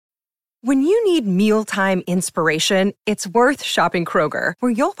When you need mealtime inspiration, it's worth shopping Kroger,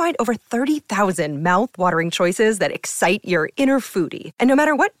 where you'll find over 30,000 mouth-watering choices that excite your inner foodie. And no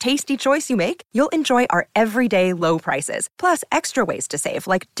matter what tasty choice you make, you'll enjoy our everyday low prices, plus extra ways to save,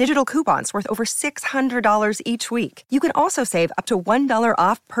 like digital coupons worth over $600 each week. You can also save up to $1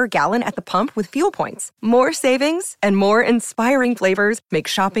 off per gallon at the pump with fuel points. More savings and more inspiring flavors make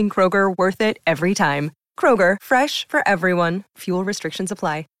shopping Kroger worth it every time. Kroger, fresh for everyone. Fuel restrictions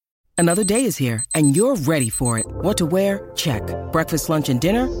apply. Another day is here, and you're ready for it. What to wear? Check. Breakfast, lunch, and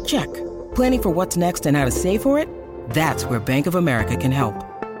dinner? Check. Planning for what's next and how to save for it? That's where Bank of America can help.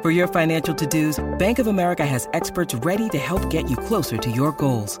 For your financial to-dos, Bank of America has experts ready to help get you closer to your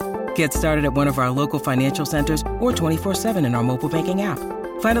goals. Get started at one of our local financial centers or 24/7 in our mobile banking app.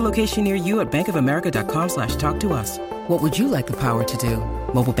 Find a location near you at bankofamerica.com/talktous. What would you like the power to do?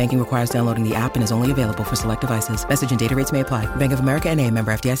 Mobile banking requires downloading the app and is only available for select devices. Message and data rates may apply. Bank of America N.A.,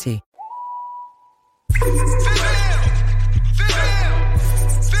 member FDIC.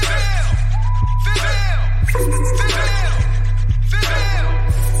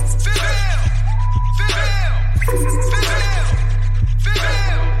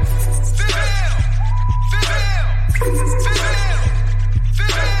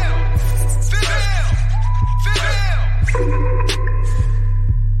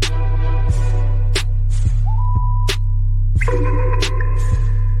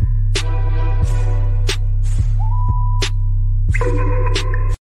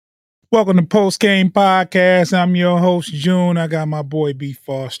 Welcome to Post Game Podcast. I'm your host, June. I got my boy B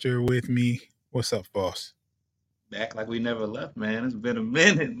Foster with me. What's up, boss? Back like we never left, man. It's been a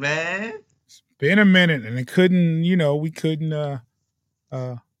minute, man. It's been a minute, and we couldn't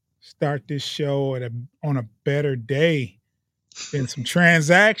start this show on a better day. Been some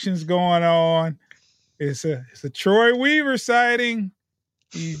transactions going on. It's a Troy Weaver sighting.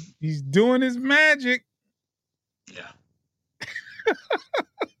 He's doing his magic. Yeah.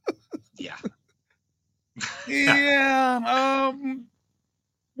 Yeah.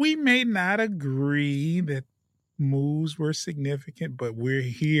 We may not agree that moves were significant, but we're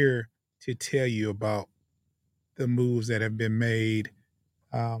here to tell you about the moves that have been made.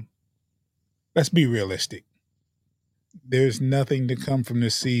 Let's be realistic. There's nothing to come from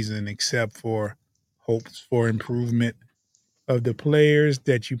this season except for hopes for improvement of the players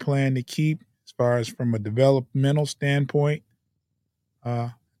that you plan to keep as far as from a developmental standpoint.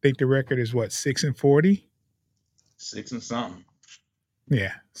 I think the record is 6-40? 6 and something.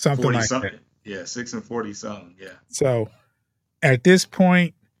 Yeah, something like something. that. Yeah, 6 and 40 something. Yeah. So at this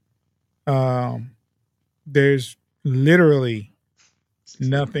point, there's literally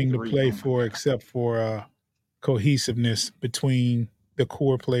nothing to play for except for cohesiveness between the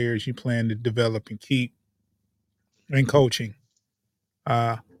core players you plan to develop and keep and coaching.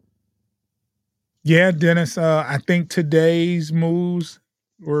 Yeah, Dennis, I think today's moves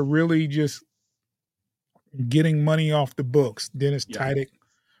were really just getting money off the books. Dennis Tidick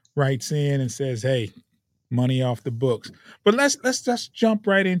writes in and says, hey, money off the books. But let's just jump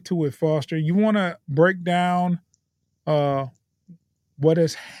right into it, Foster. You want to break down what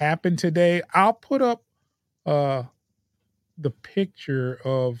has happened today? I'll put up the picture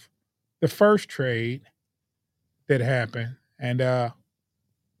of the first trade that happened. And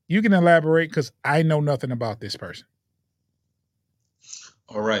you can elaborate because I know nothing about this person.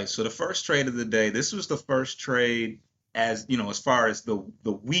 All right. So the first trade of the day, this was the first trade as far as the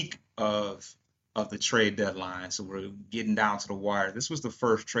week of the trade deadline. So we're getting down to the wire. This was the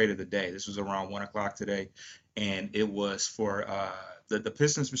first trade of the day. This was around 1:00 today. And it was for the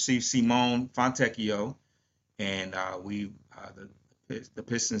Pistons received Simone Fontecchio. And the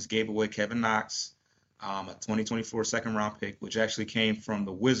Pistons gave away Kevin Knox, a 2024 second round pick, which actually came from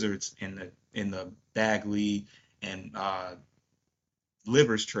the Wizards in the Bagley and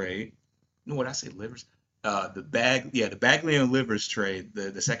Livers trade. No, what I say, Livers? The Bagley and Livers trade.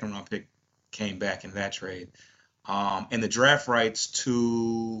 The second round pick came back in that trade. And the draft rights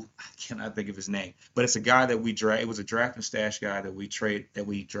to, I cannot think of his name, but it's a guy that we draft. It was a draft and stash guy that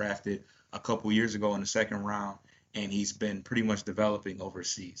we drafted a couple years ago in the second round, and he's been pretty much developing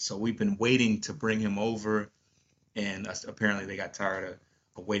overseas. So we've been waiting to bring him over, and apparently they got tired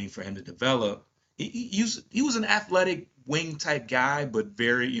of waiting for him to develop. He was an athletic wing type guy, but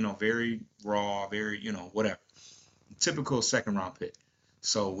very raw, very whatever, typical second round pick.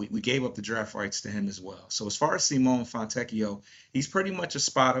 So we gave up the draft rights to him as well. So as far as Simone Fontecchio, he's pretty much a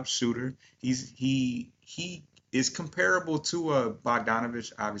spot up shooter. He is comparable to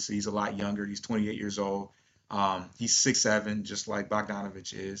Bogdanovich. Obviously, he's a lot younger. He's 28 years old. He's 6'7", just like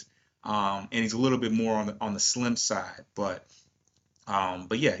Bogdanovich is. And he's a little bit more on the slim side. But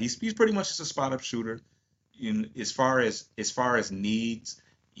But yeah, he's pretty much just a spot up shooter. As far as needs,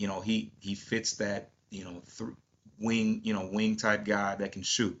 he fits that wing type guy that can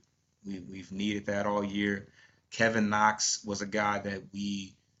shoot. We've needed that all year. Kevin Knox was a guy that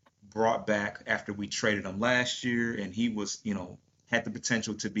we brought back after we traded him last year, and he was had the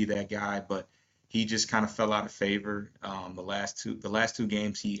potential to be that guy, but he just kind of fell out of favor. The last two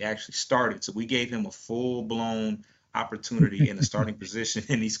games he actually started, so we gave him a full blown opportunity in the starting position,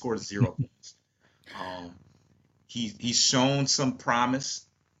 and he scored 0 points. Um, he's shown some promise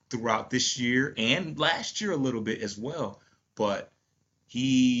throughout this year and last year a little bit as well, but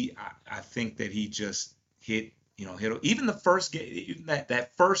I think that he just hit even the first game, even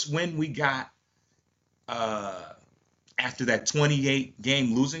that first win we got uh, after that 28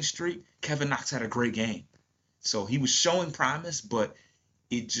 game losing streak. Kevin Knox had a great game, so he was showing promise, but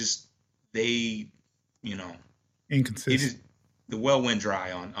it just they you know it Inconsistent. is the well went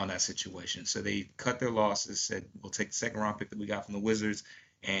dry on that situation. So they cut their losses, said we'll take the second round pick that we got from the Wizards,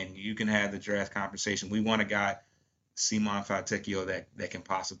 and you can have the draft conversation. We want a guy, Simon Fontecchio, that can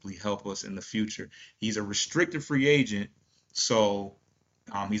possibly help us in the future. He's a restricted free agent, so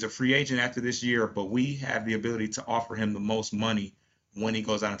he's a free agent after this year, but we have the ability to offer him the most money when he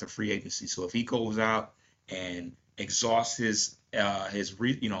goes out into free agency. So if he goes out and exhausts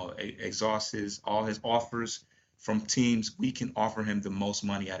exhausts his all his offers from teams, we can offer him the most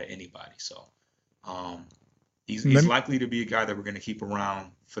money out of anybody. So um, he's Let me, likely to be a guy that we're going to keep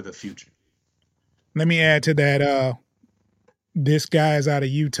around for the future. let me add to that. This guy is out of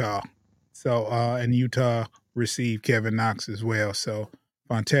Utah, so and Utah received Kevin Knox as well. So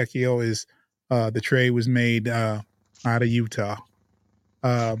Fontecchio is the trade was made out of Utah.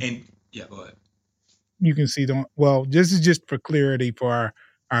 Um, And yeah, go ahead. you can see don't well. This is just for clarity for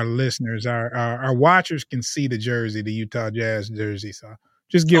our listeners. Our watchers can see the jersey, the Utah Jazz jersey. So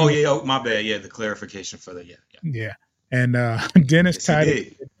just give Oh them yeah, oh my bad. Yeah, the clarification for the yeah. yeah. And Dennis Yes, he Titus,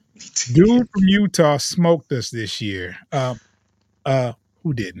 did. He dude did. from Utah, smoked us this year.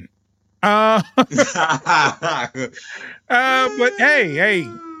 Who didn't? Uh, but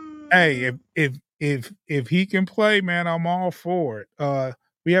hey, if he can play, man, I'm all for it.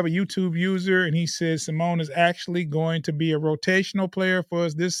 We have a YouTube user, and he says Simone is actually going to be a rotational player for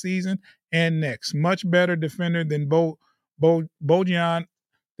us this season and next. Much better defender than Bojan,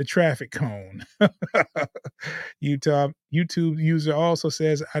 the traffic cone. Utah YouTube user also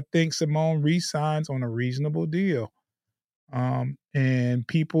says, I think Simone resigns on a reasonable deal. And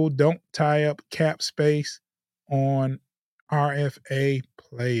people don't tie up cap space on RFA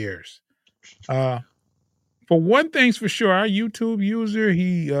players. Uh, for one thing's for sure, our YouTube user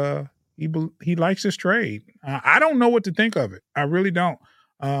he likes his trade. I don't know what to think of it. I really don't.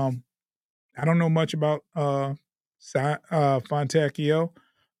 Um, I don't know much about Fontecchio.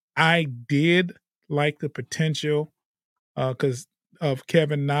 I did like the potential because of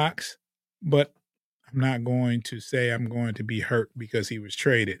Kevin Knox, but I'm not going to say I'm going to be hurt because he was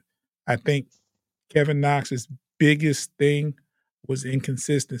traded. I think Kevin Knox's biggest thing was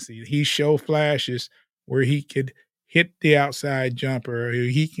inconsistency. He showed flashes where he could hit the outside jumper, or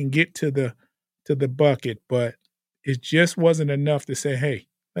he can get to the bucket, but it just wasn't enough to say, "Hey,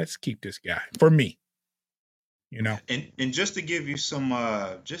 let's keep this guy." For me, you know. And just to give you some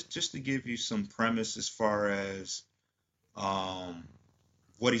just to give you some premise as far as um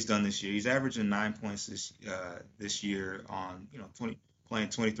what he's done this year. He's averaging 9 points this year on playing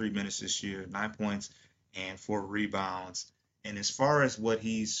 23 minutes this year, 9 points and 4 rebounds. And as far as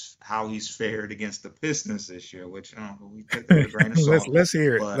how he's fared against the Pistons this year, which we take that with a grain of salt, Let's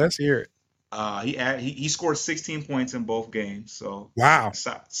hear it. but Let's hear it. he scored 16 points in both games, so Wow,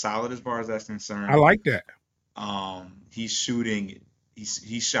 solid as far as that's I concerned. like that. He's shooting.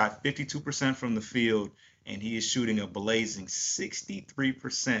 He shot 52% from the field, and he is shooting a blazing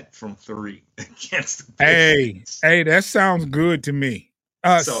 63% from three against the Hey, Pistons. hey, that sounds good to me.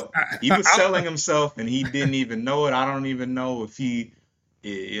 So he was selling himself, and he didn't even know it. I don't even know if the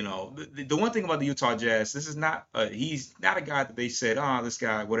one thing about the Utah Jazz, this is not he's not a guy that they said, oh, this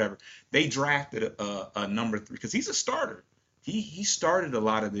guy, whatever. They drafted a number 3 because he's a starter. He started a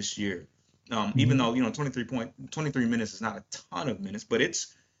lot of this year. Even Mhm. though 23 minutes is not a ton of minutes, but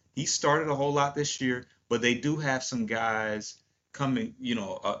he started a whole lot this year. But they do have some guys coming.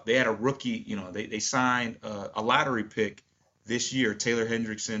 They had a rookie. They signed a lottery pick this year, Taylor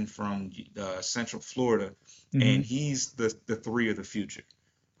Hendrickson from Central Florida, and Mhm. he's the 3 of the future.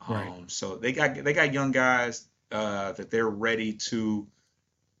 Right. So they got young guys that they're ready to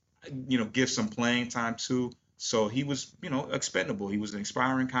give some playing time to. So he was, expendable. He was an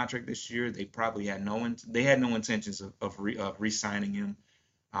expiring contract this year. They probably had they had no intentions of re-signing him,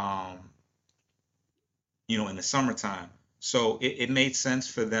 um, in the summertime. So it made sense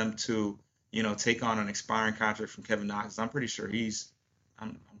for them to, take on an expiring contract from Kevin Knox. I'm pretty sure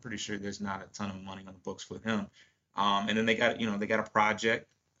I'm pretty sure there's not a ton of money on the books with him. And then they got a project.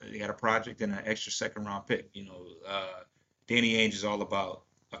 They got a project and an extra second round pick. Danny Ainge is all about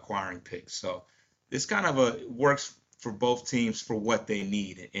acquiring picks. So this kind of works for both teams for what they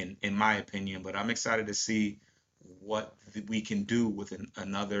need, in my opinion. But I'm excited to see what we can do with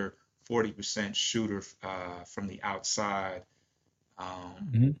another 40% shooter from the outside.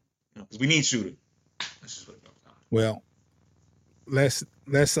 Because we need shooting. That's just what it comes down to. Well, let's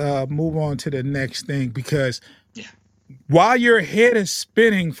move on to the next thing, because while your head is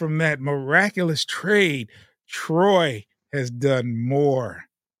spinning from that miraculous trade, Troy has done more.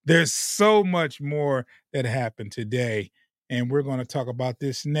 There's so much more that happened today, and we're going to talk about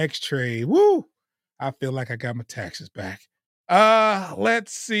this next trade. Woo! I feel like I got my taxes back.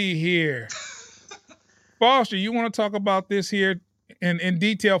 Let's see here. Foster, you want to talk about this here in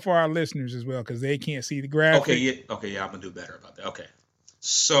detail for our listeners as well, because they can't see the graphic? Okay, I'm going to do better about that. Okay.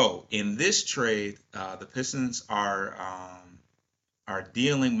 So in this trade, the Pistons are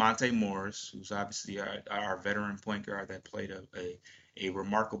dealing Monte Morris, who's obviously our veteran point guard that played a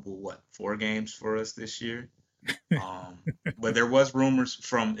remarkable 4 games for us this year. But there was rumors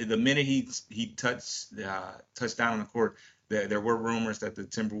from the minute he touched down on the court, there were rumors that the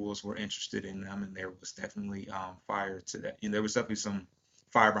Timberwolves were interested in them, and there was definitely fire to that. There was definitely some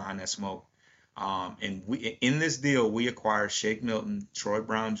fire behind that smoke. And in this deal, we acquired Shake Milton, Troy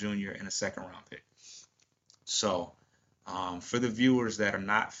Brown Jr., and a second round pick. So for the viewers that are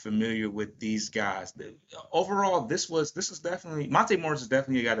not familiar with these guys, overall, this is definitely, Monte Morris is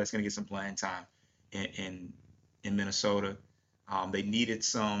definitely a guy that's going to get some playing time in Minnesota. They needed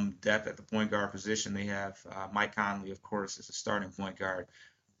some depth at the point guard position. They have Mike Conley, of course, as a starting point guard,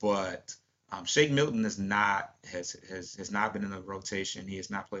 but Shake Milton has not been in the rotation. He has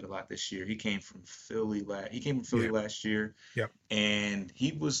not played a lot this year. He came from Philly last year. Yep. And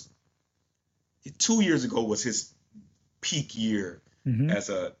he was 2 years ago was his peak year as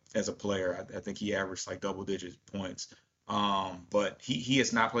a player. I think he averaged like double-digit points. But he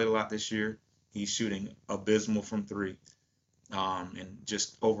has not played a lot this year. He's shooting abysmal from 3. And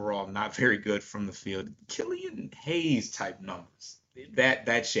just overall not very good from the field. Killian Hayes type numbers.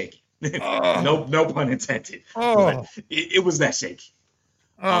 That's shaky. No pun intended. But it was that shaky.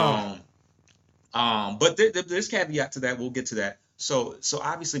 But there's caveat to that. We'll get to that. So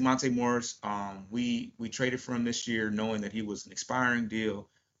obviously Monte Morris, we traded for him this year, knowing that he was an expiring deal.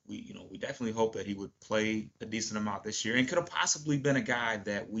 We definitely hope that he would play a decent amount this year, and could have possibly been a guy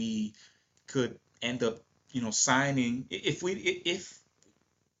that we could end up, signing if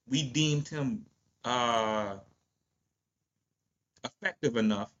we deemed him effective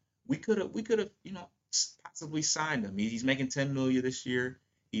enough. We could have, possibly signed him. He's making $10 million this year.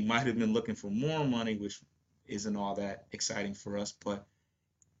 He might have been looking for more money, which isn't all that exciting for us. But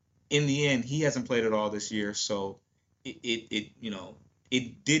in the end, he hasn't played at all this year, so it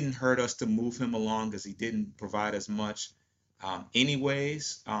didn't hurt us to move him along because he didn't provide as much,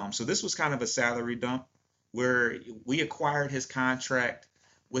 anyways. So this was kind of a salary dump where we acquired his contract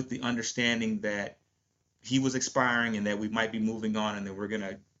with the understanding that he was expiring and that we might be moving on, and that we're going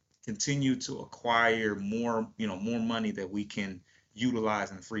to continue to acquire more money that we can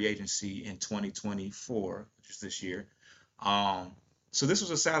utilize in free agency in 2024, which is this year. So this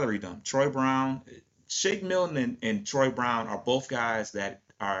was a salary dump. Troy Brown, Shake Milton and Troy Brown are both guys that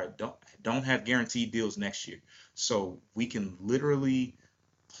don't have guaranteed deals next year. So we can literally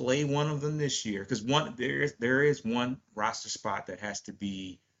play one of them this year, because there is one roster spot that has to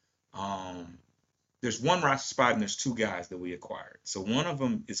be there's one roster spot and there's 2 guys that we acquired. So one of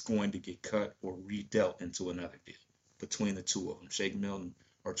them is going to get cut or redealt into another deal between the 2 of them, Shake Milton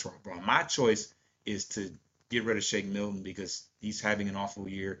or Troy Brown. My choice is to get rid of Shake Milton because he's having an awful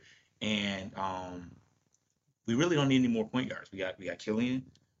year, and we really don't need any more point guards. We got Killian,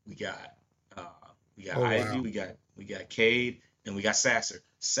 we got Ivy, wow. we got Cade, and we got Sasser.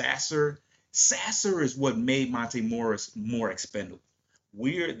 Sasser is what made Monte Morris more expendable.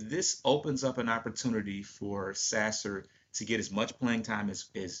 This opens up an opportunity for Sasser to get as much playing time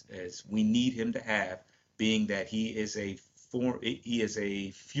as we need him to have, being that he is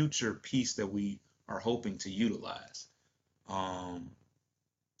a future piece that we are hoping to utilize.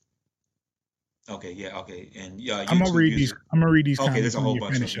 Okay, and I'm gonna read these. Okay, there's a whole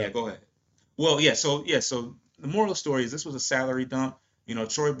bunch of them. Yeah, go ahead. Well, so the moral of the story is this was a salary dump.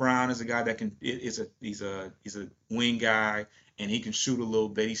 Troy Brown is a guy that he's a wing guy, and he can shoot a little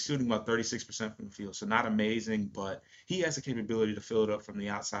bit. He's shooting about 36% from the field, so not amazing, but he has the capability to fill it up from the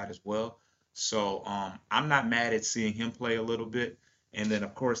outside as well. So I'm not mad at seeing him play a little bit. And then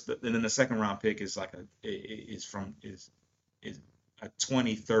of course, then the second round pick is like is a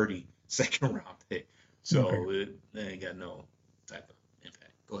 2030 second round pick. So it ain't got no type of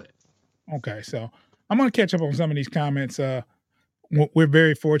impact. Go ahead. Okay, so I'm going to catch up on some of these comments. We're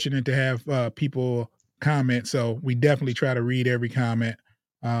very fortunate to have people comment, so we definitely try to read every comment.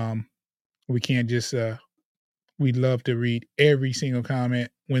 We can't just we'd love to read every single comment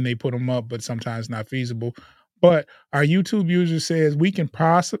when they put them up, but sometimes not feasible. But our YouTube user says we can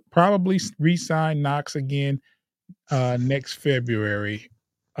probably re-sign Knox again next February.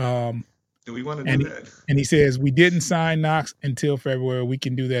 Do we want to do that? And he says we didn't sign Knox until February. We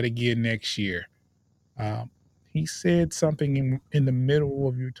can do that again next year. He said something in the middle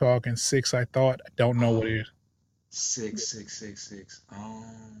of you talking 6. I thought. I don't know what it is. 6. I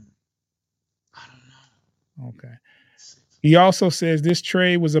don't know. Okay. He also says this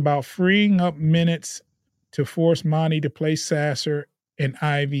trade was about freeing up minutes to force Monty to play Sasser and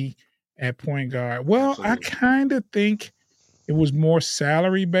Ivy at point guard. Well, absolutely. I kind of think it was more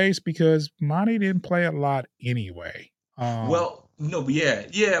salary based because Monty didn't play a lot anyway. Well,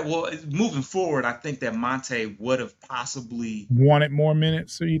 moving forward, I think that Monte would have possibly wanted more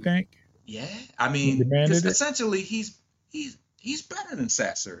minutes. So you think? Yeah, I mean, because essentially he's better than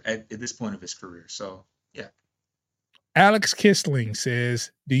Sasser at this point of his career. So yeah. Alex Kissling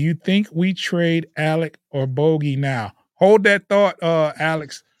says, "Do you think we trade Alec or Bogey now?" Hold that thought,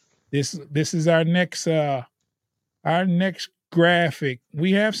 Alex. This is our next graphic.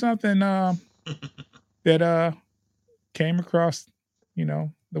 We have something that came across,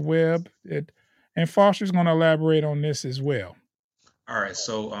 the web, and Foster's going to elaborate on this as well. All right.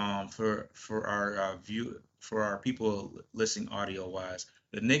 So for our people listening audio wise,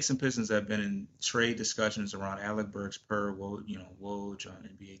 the Knicks and Pistons have been in trade discussions around Alec Burks per Woj on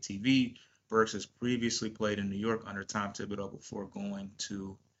NBA TV. Burks has previously played in New York under Tom Thibodeau before going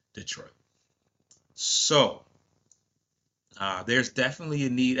to Detroit. So there's definitely a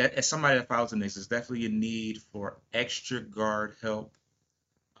need, as somebody that follows the Knicks, there's definitely a need for extra guard help.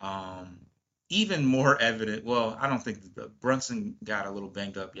 Even more evident, well, I don't think Brunson got a little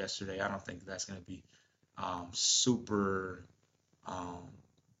banged up yesterday. I don't think that's going to be super.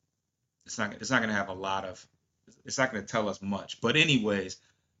 It's not going to have a lot of. It's not going to tell us much. But anyways,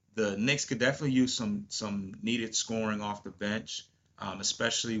 the Knicks could definitely use some needed scoring off the bench,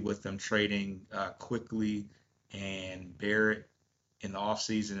 especially with them trading Quickly and Barrett in the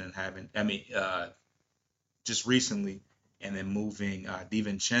offseason and having, just recently, and then moving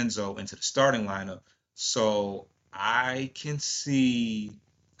DiVincenzo into the starting lineup. So I can see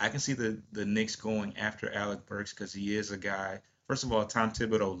the Knicks going after Alec Burks because he is a guy. First of all, Tom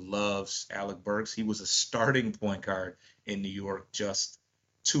Thibodeau loves Alec Burks. He was a starting point guard in New York just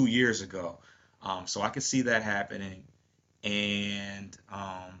 2 years ago. So I could see that happening. And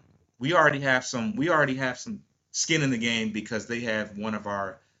we already have some skin in the game because they have one of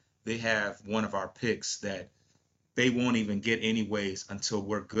our picks that they won't even get anyways until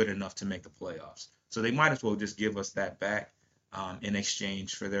we're good enough to make the playoffs. So they might as well just give us that back in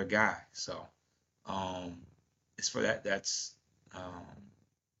exchange for their guy. So it's for that. That's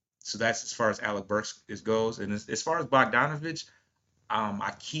as far as Alec Burks goes. And as far as Bogdanović,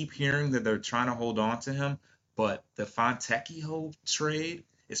 I keep hearing that they're trying to hold on to him, but the Fontecchio trade,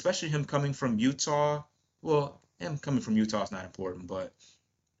 especially him coming from Utah. Well, him coming from Utah is not important, but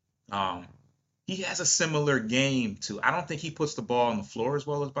he has a similar game to. I don't think he puts the ball on the floor as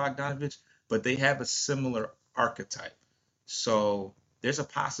well as Bogdanović, but they have a similar archetype. So there's a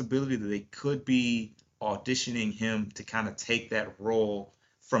possibility that they could be auditioning him to kind of take that role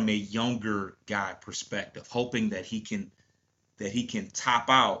from a younger guy perspective, hoping that he can top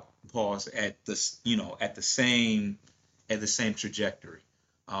out at the same trajectory.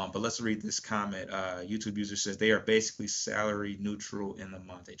 But let's read this comment. YouTube user says they are basically salary neutral in the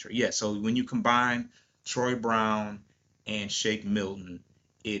Monte trade. Yeah, so when you combine Troy Brown and Shake Milton,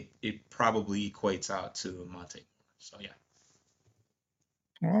 it probably equates out to Monte. So yeah.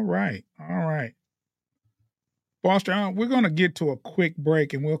 All right. Foster, we're going to get to a quick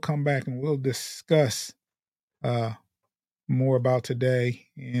break and we'll come back and we'll discuss more about today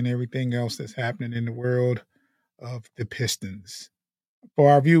and everything else that's happening in the world of the Pistons.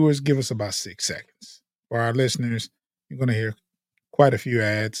 For our viewers, give us about 6 seconds. For our listeners, you're going to hear quite a few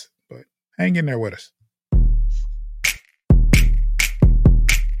ads, but hang in there with us.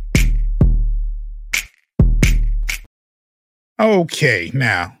 Okay,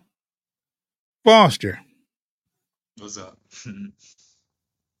 now, Foster, What's up?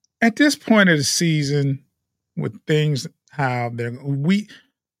 at this point of the season, with things how they're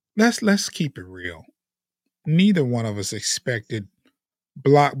let's keep it real. Neither one of us expected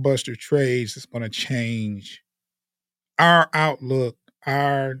blockbuster trades that's going to change our outlook,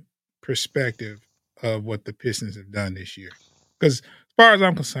 our perspective of what the Pistons have done this year. Because as far as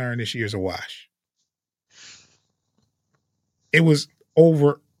I'm concerned, this year's a wash. It was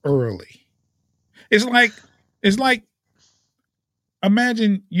over early. It's like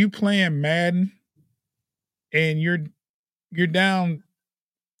imagine you playing Madden and you're down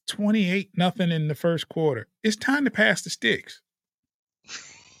 28-0 in the first quarter. It's time to pass the sticks.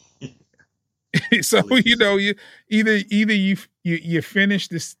 So Please. you either you finish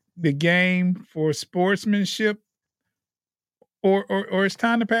the game for sportsmanship or it's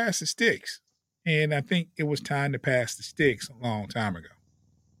time to pass the sticks. And I think it was time to pass the sticks a long time ago.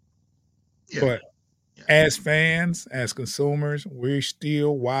 Yeah. But as fans, as consumers, we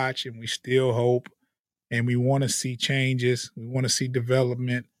still watch and we still hope and we want to see changes. We want to see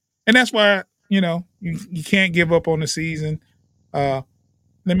development. And that's why, you can't give up on the season. Let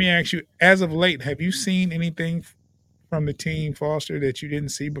me ask you, as of late, have you seen anything from the team, Foster, that you didn't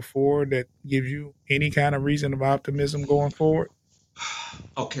see before that gives you any kind of reason of optimism going forward?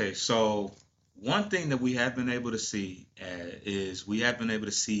 Okay, so one thing that we have been able to see is we have been able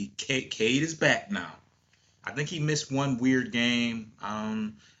to see Cade is back now. I think he missed one weird game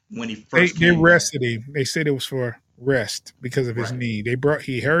when he first They came back. rested him. They said it was for rest because of his Right. knee.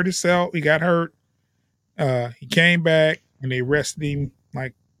 He hurt himself. He got hurt. He came back and they rested him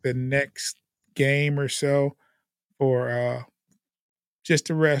like the next game or so for just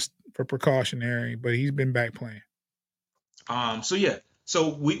to rest for precautionary. But he's been back playing. So yeah,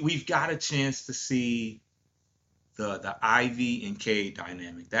 so we've got a chance to see the Ivy and Cade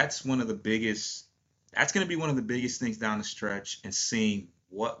dynamic. That's one of the biggest. That's going to be one of the biggest things down the stretch, and seeing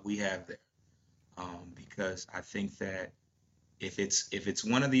what we have there. Because I think that if it's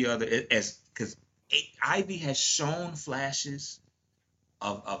one or the other, because Ivy has shown flashes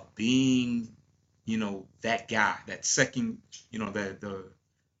of being, that guy, that second,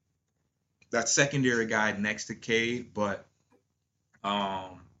 that secondary guy next to Cade, but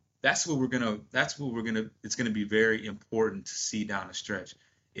that's what we're gonna it's gonna be very important to see down the stretch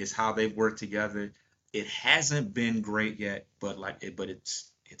is how they've worked together. It hasn't been great yet, but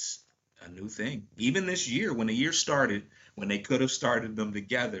it's a new thing. Even this year, when the year started, when they could have started them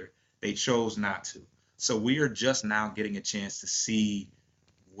together, they chose not to. So we are just now getting a chance to see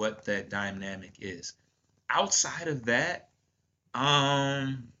what that dynamic is. Outside of that,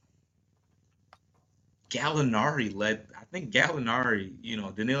 Gallinari led. I think Gallinari,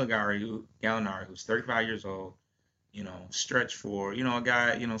 Danilo Gallinari, who's 35 years old, stretch for, a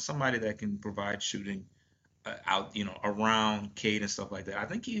guy, somebody that can provide shooting out, around Cade and stuff like that. I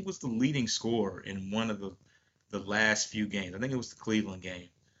think he was the leading scorer in one of the last few games. I think it was the Cleveland game.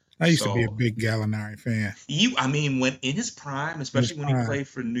 I used to be a So big Gallinari fan. I mean, when in his prime, especially when he played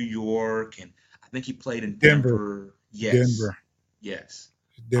for New York, and I think he played in Denver. Denver. Yes, Denver. yes.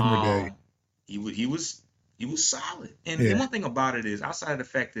 Denver day. He was solid. And Yeah. one thing about it is, outside of the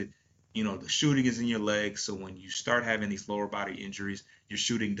fact that the shooting is in your legs, so when you start having these lower body injuries, your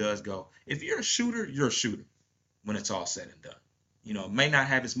shooting does go. If you're a shooter, you're a shooter when it's all said and done. It may not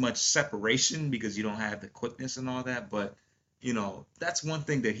have as much separation because you don't have the quickness and all that, but that's one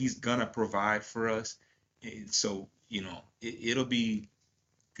thing that he's gonna provide for us. And so it'll be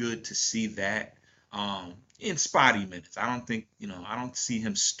good to see that in spotty minutes. I don't think I don't see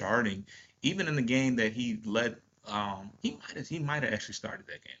him starting even in the game that he led. He might have actually started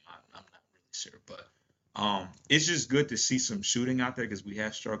that game. I'm not really sure, but it's just good to see some shooting out there because we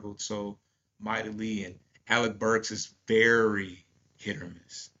have struggled so mightily. And Alec Burks is very hit or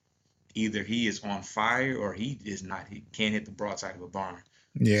miss. Either he is on fire or he is not. He can't hit the broadside of a barn.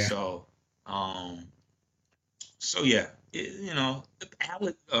 Yeah. So, yeah,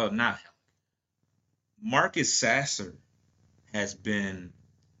 Alec, not Alec. Marcus Sasser has been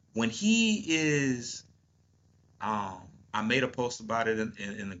when he is. I made a post about it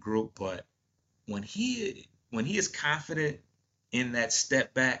in the group, but when he is confident in that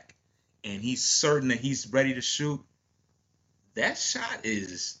step back and he's certain that he's ready to shoot, that shot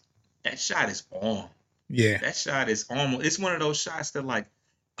is on. Yeah. That shot is almost. It's one of those shots that, like,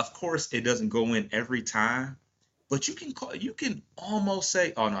 of course, it doesn't go in every time, but you can almost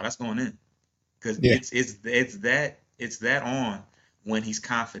say, "Oh no, that's going in," because it's that on when he's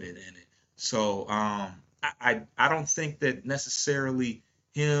confident in it. So I don't think that necessarily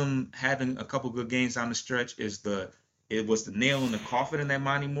him having a couple good games down the stretch is the it was the nail in the coffin in that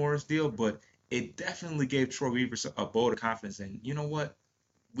Monty Morris deal, but it definitely gave Troy Weaver a vote of confidence. And you know what?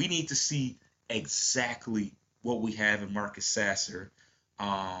 We need to see exactly what we have in Marcus Sasser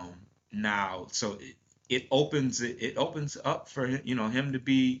now. So it opens up for him to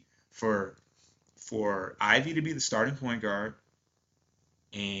be for Ivy to be the starting point guard,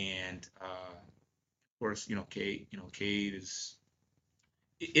 and of course Cade is.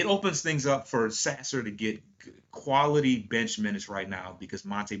 It opens things up for Sasser to get quality bench minutes right now because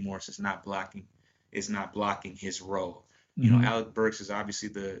Monte Morris is not blocking his role. Mhm. Alec Burks is obviously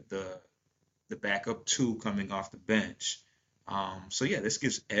the backup two coming off the bench. So yeah, this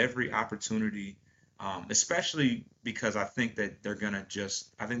gives every opportunity, especially because I think that they're gonna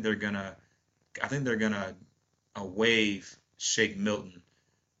waive Shake Milton.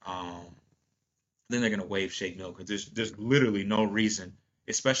 Then they're gonna waive Shake Milton because there's literally no reason,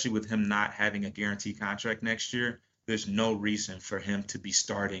 especially with him not having a guaranteed contract next year. There's no reason for him to be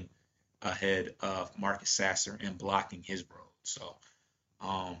starting ahead of Marcus Sasser and blocking his role. So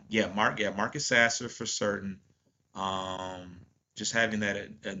Marcus Sasser for certain. Just having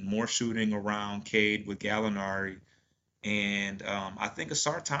that more shooting around Cade with Gallinari, and I think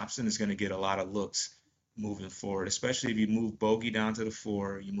Asar Thompson is going to get a lot of looks moving forward, especially if you move Bogey down to the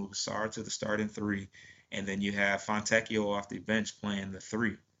 4, you move Asar to the starting 3, and then you have Fontecchio off the bench playing the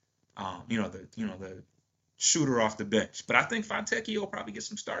 3. The shooter off the bench. But I think Fontecchio will probably get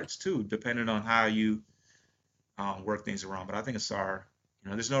some starts too, depending on how you work things around. But I think Asar,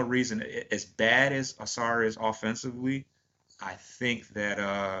 there's no reason, as bad as Asar is offensively, I think that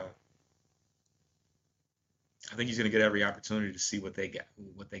he's going to get every opportunity to see what they got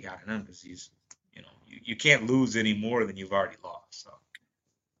in him, because he's, you can't lose any more than you've already lost. So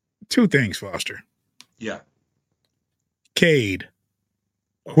Two things, Foster. yeah, Cade,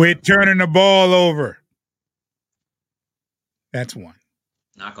 quit turning the ball over. That's one.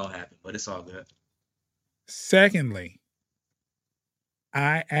 not gonna happen, but it's all good. Secondly,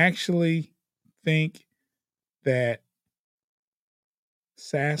 I actually think that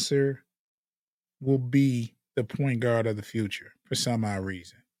Sasser will be the point guard of the future for some odd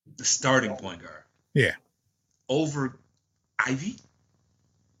reason. The starting point guard. Yeah. Over Ivy?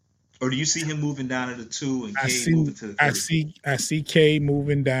 Or do you see him moving down to the 2 and Cade moving to the 3? I see Cade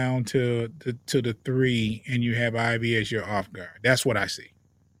moving down to the 3, and you have Ivy as your off guard. That's what I see.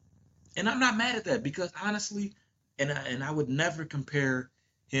 And I'm not mad at that, because honestly, and I would never compare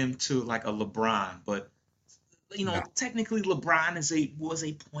him to like a LeBron, but technically LeBron was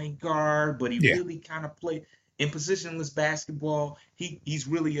a point guard, but he really kind of played in positionless basketball. He's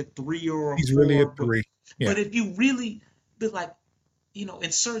really a 3 or a 4. He's really a 3. But if you really be like,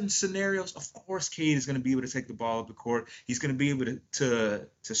 in certain scenarios, of course, Cade is going to be able to take the ball up the court. He's going to be able to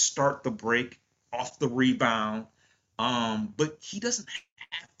start the break off the rebound. But he doesn't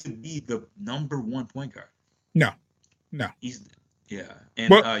have to be the number 1 point guard. No. He's And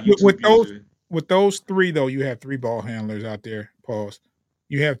but with those 3 though, you have 3 ball handlers out there. Pause.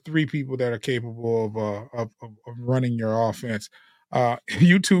 You have 3 people that are capable of running your offense.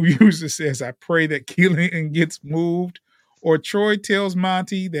 YouTube user says, "I pray that Killian gets moved, or Troy tells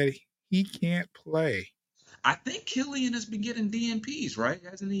Monty that he can't play." I think Killian has been getting DNPs, right?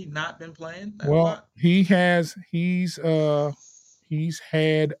 Hasn't he not been playing that Well, lot? he has. He's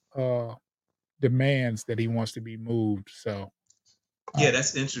had demands that he wants to be moved. So yeah,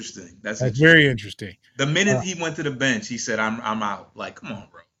 that's interesting. That's very interesting. The minute he went to the bench, he said, "I'm out." Like, come on,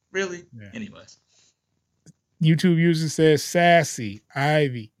 bro. Really? Yeah. Anyways. YouTube user says Sassy,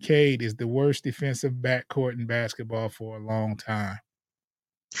 Ivy, Cade is the worst defensive backcourt in basketball for a long time.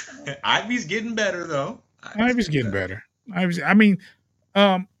 Ivy's getting better though. Ivy's getting better. I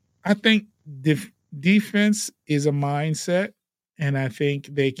think defense is a mindset, and I think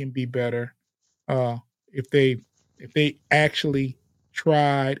they can be better if they actually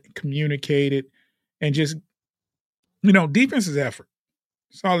tried, communicated, and just defense is effort.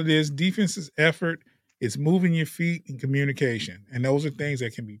 That's all it is. Defense is effort. It's moving your feet and communication, and those are things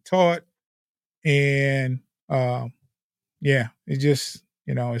that can be taught. And it just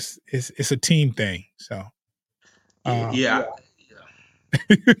it's a team thing. So Alex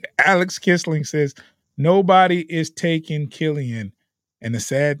Kissling says nobody is taking Killian, and the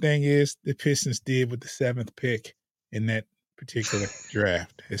sad thing is the Pistons did with the 7th pick in that particular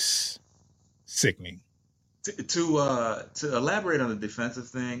draft. It's sickening. To elaborate on the defensive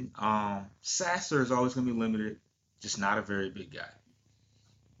thing, Sasser is always going to be limited, just not a very big guy.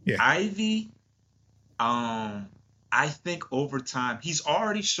 Yeah. Ivy, I think over time he's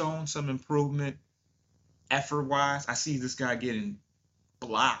already shown some improvement effort-wise. I see this guy getting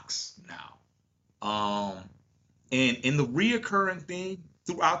blocks now. And the reoccurring thing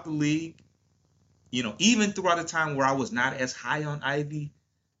throughout the league, even throughout the time where I was not as high on Ivy,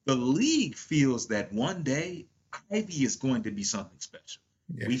 the league feels that one day Ivy is going to be something special.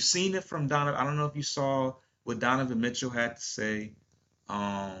 Yeah. We've seen it from Donovan. I don't know if you saw what Donovan Mitchell had to say.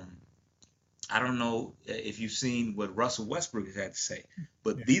 I don't know if you've seen what Russell Westbrook had to say,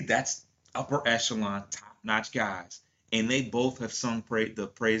 but that's upper echelon, top-notch guys, and they both have sung the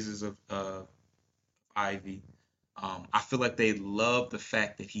praises of Ivy. I feel like they love the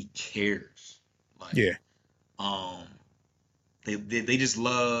fact that he cares. They just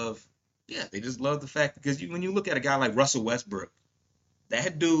love, they just love the fact, because when you look at a guy like Russell Westbrook,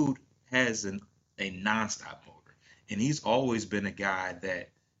 that dude has a nonstop motor, and he's always been a guy that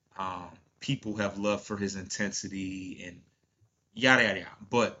people have loved for his intensity and yada yada yada.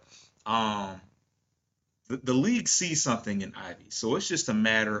 But the league sees something in Ivy, so it's just a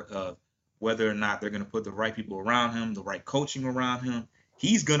matter of whether or not they're going to put the right people around him, the right coaching around him.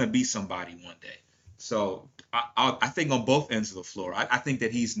 He's going to be somebody one day. So I think on both ends of the floor, I think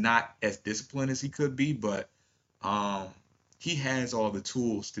that he's not as disciplined as he could be, but he has all the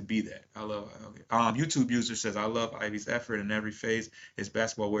tools to be that. I love. YouTube user says, "I love Ivy's effort in every phase. His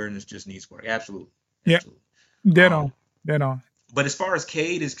basketball awareness just needs work." Absolutely. Yeah. Dead on. But as far as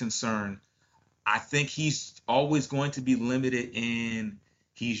Cade is concerned, I think he's always going to be limited in.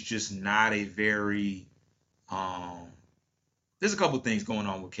 He's just not a very. There's a couple of things going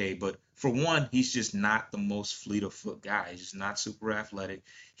on with Cade, but for one, he's just not the most fleet of foot guy. He's just not super athletic.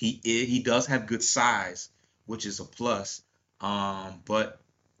 He does have good size, which is a plus. But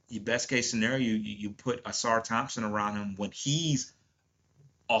your best case scenario, you put Asar Thompson around him when he's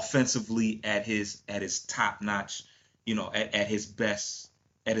offensively at his top notch, at his best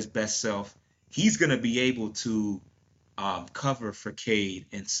self. He's gonna be able to cover for Cade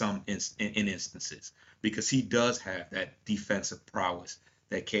in some instances, because he does have that defensive prowess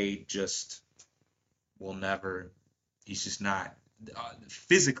that Cade just will never. He's just not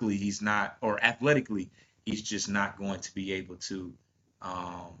physically. He's not, or athletically. He's just not going to be able to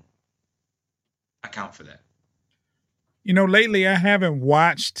account for that. Lately I haven't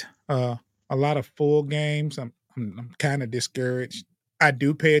watched a lot of full games. I'm kind of discouraged. I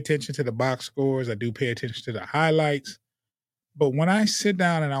do pay attention to the box scores. I do pay attention to the highlights. But when I sit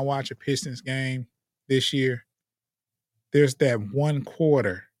down and I watch a Pistons game this year, there's that one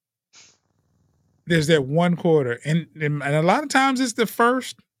quarter. And a lot of times it's the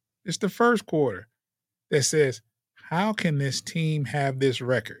first quarter that says, how can this team have this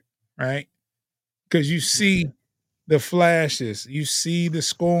record, right? Because you see the flashes, you see the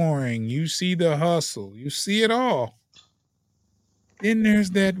scoring, you see the hustle, you see it all. Then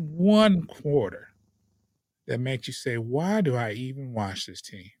there's that one quarter that makes you say, why do I even watch this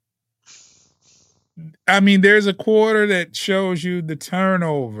team? I mean, there's a quarter that shows you the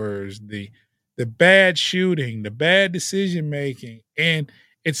turnovers, the bad shooting, the bad decision making, and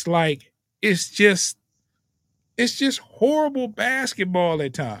it's like it's just horrible basketball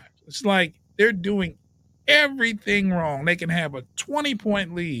at times. It's like they're doing everything wrong. They can have a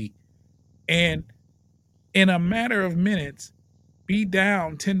 20-point lead and in a matter of minutes be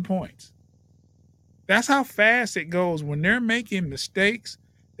down 10 points. That's how fast it goes. When they're making mistakes,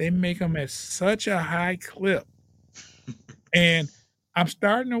 they make them at such a high clip. And I'm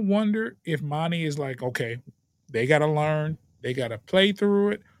starting to wonder if Monty is like, okay, they got to learn, they got to play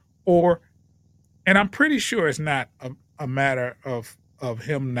through it, and I'm pretty sure it's not a matter of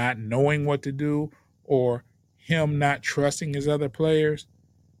him not knowing what to do or him not trusting his other players,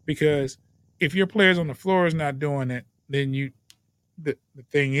 because if your players on the floor is not doing it, then the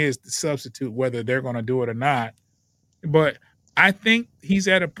thing is to substitute whether they're going to do it or not. But I think he's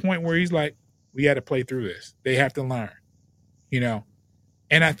at a point where he's like, we got to play through this. They have to learn,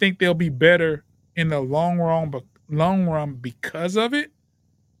 And I think they'll be better in the long run because of it.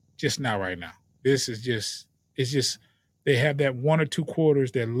 Just not right now. It's just they have that one or two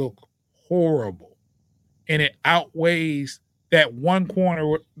quarters that look horrible, and it outweighs that one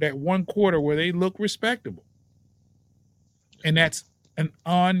quarter where they look respectable. And that's an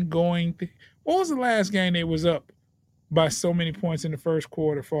ongoing thing. What was the last game they was up by so many points in the first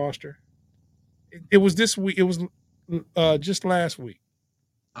quarter, Foster? It was this week. It was just last week.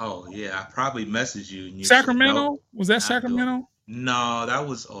 Oh yeah, I probably messaged you. And you Sacramento? said, Was that Sacramento? No, that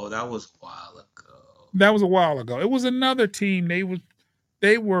was a while ago. That was a while ago. It was another team.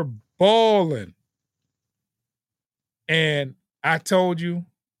 They were balling. And I told you,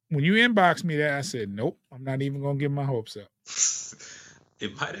 when you inboxed me that, I said, nope, I'm not even going to get my hopes up.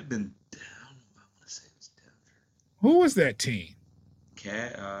 It might have been down. I want to say it was Denver. Who was that team?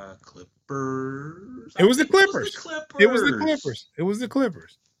 Clippers. It was the I think it was Clippers. the Clippers. It was the Clippers. It was the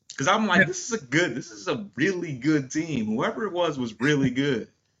Clippers. Because I'm like, And, this is a really good team. Whoever it was really good.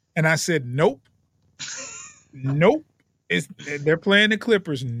 and I said, nope, nope. They're playing the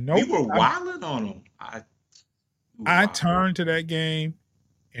Clippers. Nope. We were wilding on them. I turned to that game,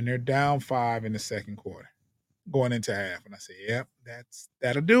 and they're down 5 in the second quarter, going into half, and I said, "Yep,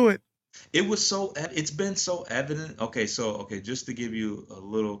 that'll do it." It's been so evident. Okay, just to give you a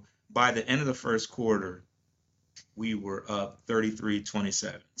little, by the end of the first quarter, we were up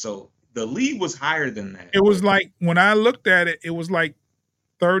 33-27. So the lead was higher than that. It was like, when I looked at it, it was like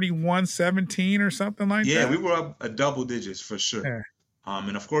 31-17 or something like that. Yeah, we were up a double digits for sure. Yeah.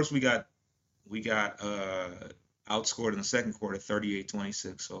 And of course we got outscored in the second quarter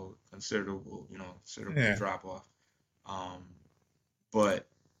 38-26, so considerable drop off. But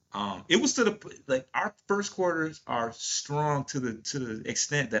it was to the our first quarters are strong to the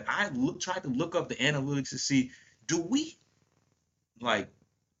extent that I tried to look up the analytics to see, do we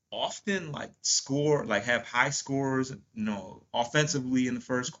often score, have high scores, offensively in the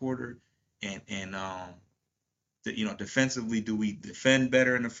first quarter, and defensively, do we defend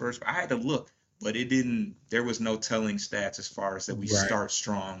better in the first? I had to look, but it didn't. There was no telling stats as far as that we start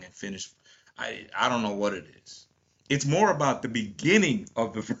strong and finish. I don't know what it is. It's more about the beginning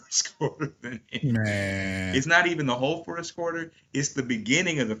of the first quarter than anything. Man. It's not even the whole first quarter. It's the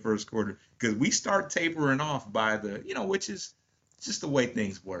beginning of the first quarter, because we start tapering off by which is just the way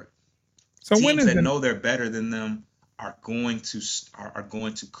things work. So teams that know they're better than them are going to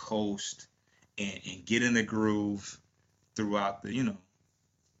coast and get in the groove throughout the.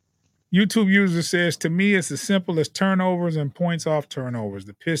 YouTube user says, to me, it's as simple as turnovers and points off turnovers.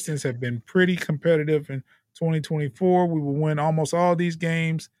 The Pistons have been pretty competitive in 2024. We will win almost all these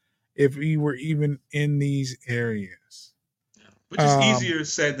games if we were even in these areas. Which is easier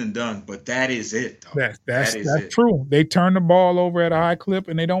said than done, but that is it, though. That's true. They turn the ball over at a high clip,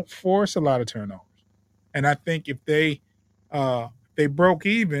 and they don't force a lot of turnovers. And I think if they broke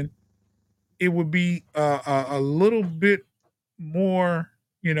even, it would be a little bit more,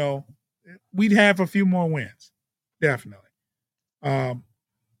 we'd have a few more wins, definitely.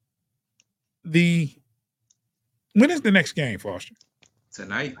 When is the next game, Foster?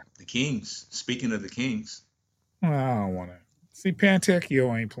 Tonight, the Kings. Speaking of the Kings. Well, I don't want to. See,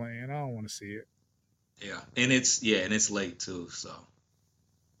 Pantecchio ain't playing. I don't want to see it. Yeah, and it's late too, so.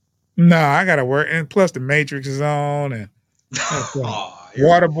 No, I got to work. And plus the Matrix is on, and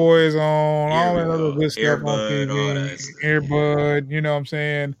Waterboy is on, all that other good stuff on TV. Airbud, you know what I'm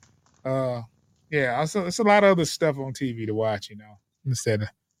saying? Yeah, it's a lot of other stuff on TV to watch, instead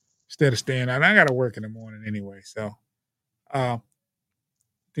of staying out. I got to work in the morning anyway, so the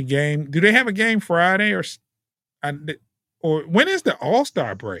game. Do they have a game Friday or when is the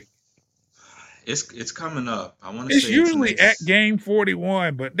All-Star break? It's coming up. I want to say it's usually at game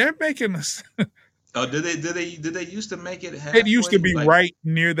 41, but they're making us. Oh, did they used to make it halfway? It used to be right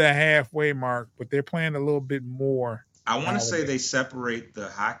near the halfway mark, but they're playing a little bit more. I want to say they separate the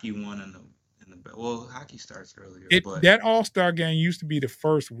hockey one and the hockey starts earlier. But that All-Star game used to be the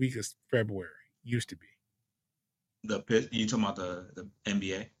first week of February. Used to be. You talking about the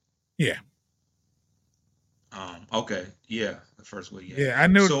NBA? Yeah. Okay. Yeah, the first week. Yeah, I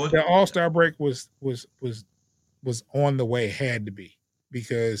knew the All-Star break was on the way. Had to be,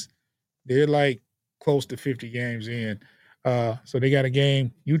 because they're like close to 50 games in. So they got a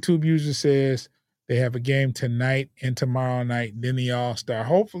game. YouTube user says they have a game tonight and tomorrow night, then the All-Star.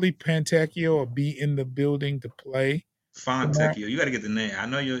 Hopefully Pantecchio will be in the building to play. Fontecchio. You got to get the name. I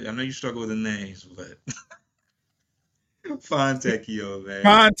know you struggle with the names, but Fontecchio, man.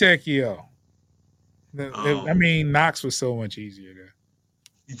 Fontecchio. I mean, Knox was so much easier to.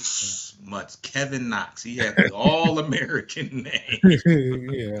 Much. Kevin Knox. He had the all-American name.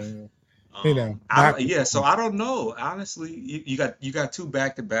 Yeah. So I don't know. Honestly, you got two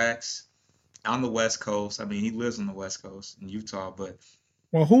back-to-backs on the West Coast. I mean, he lives on the West Coast in Utah, but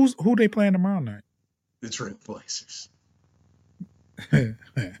well, who they playing tomorrow night? The Trailblazers.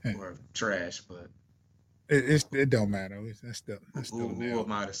 Or trash, but it don't matter. That's still who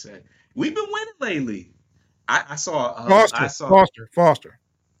am I to say? We've been winning lately. I saw Foster.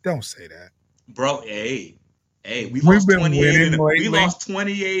 Don't say that, bro. Hey, we lost 28. We lost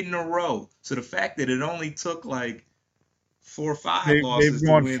 28 in a row. So the fact that it only took like 4 or 5 losses, they've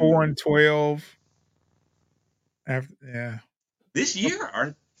won 4 and 12. This year,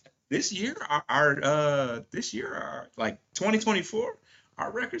 our like 2024,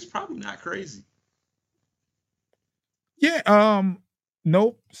 our record's probably not crazy. Yeah.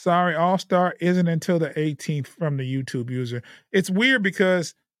 Nope. Sorry, All-Star isn't until the 18th from the YouTube user. It's weird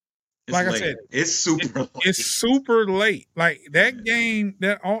because, It's like I late. said, It's super it's late. super late. Like Yeah. that game,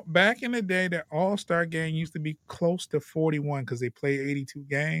 back in the day, that All-Star game used to be close to 41 because they played 82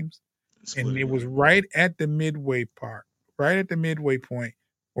 games. And it was right at the midway part, right at the midway point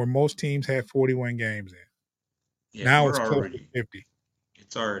where most teams had 41 games in. Yeah, Now it's close to 50.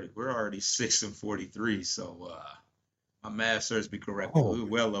 we're already 6-43. So my math serves me correctly. Oh, We're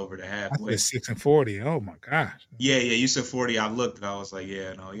well over the I halfway. said 6-40. Oh my gosh. Yeah, you said 40. I looked and I was like,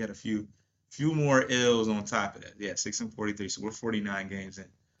 yeah, no, you had a few more L's on top of that. Yeah, 6-43. So we're 49 games in.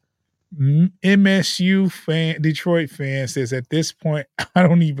 MSU fan, Detroit fan says at this point, I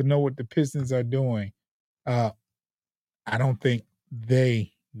don't even know what the Pistons are doing. I don't think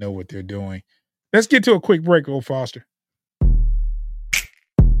they know what they're doing. Let's get to a quick break, Old Foster.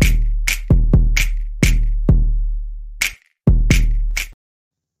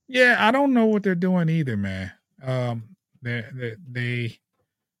 Yeah, I don't know what they're doing either, man. They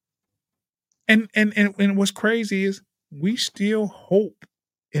and what's crazy is we still hope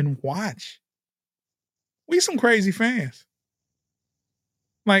and watch. We some crazy fans.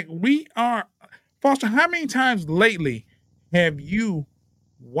 Like we are, Foster. How many times lately have you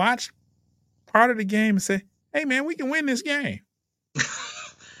watched part of the game and say, "Hey, man, we can win this game"?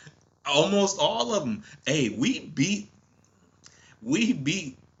 Almost all of them. Hey, we beat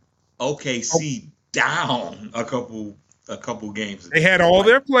OKC down a couple games ago. They had all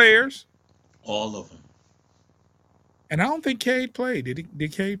their players, all of them. And I don't think Cade played.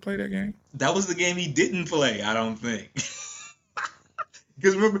 Did Cade play that game? That was the game he didn't play, I don't think.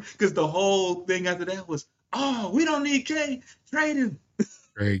 Because the whole thing after that was, oh, we don't need Cade. Trade him.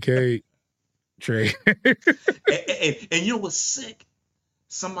 Trade Cade. Trade. and you know what's sick?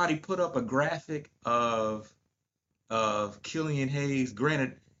 Somebody put up a graphic of Killian Hayes.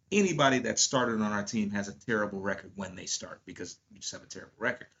 Granted, anybody that started on our team has a terrible record when they start because we just have a terrible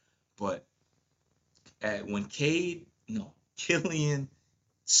record. But when Killian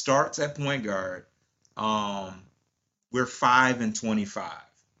starts at point guard, we're 5-25.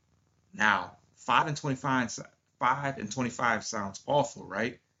 Now, 5-25 sounds awful,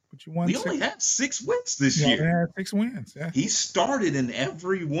 right? But you won. We only have 6 wins this year. We had 6 wins. Yeah. He started in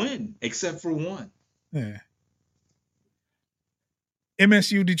every win except for one. Yeah.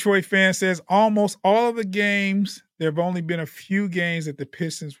 MSU Detroit fan says almost all of the games, there have only been a few games that the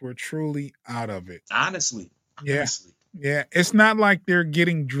Pistons were truly out of it. Honestly. Yeah. It's not like they're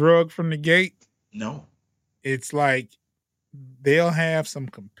getting drugged from the gate. No. It's like they'll have some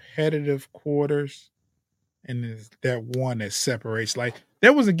competitive quarters, and there's that one that separates. Like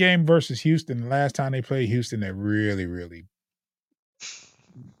there was a game versus Houston the last time they played Houston that really, really,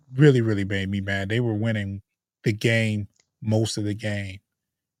 really, really made me mad. They were winning the game most of the game,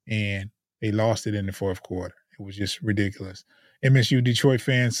 and they lost it in the fourth quarter. It was just ridiculous. MSU Detroit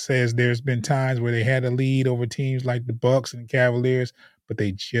fans says there's been times where they had a lead over teams like the Bucks and Cavaliers, but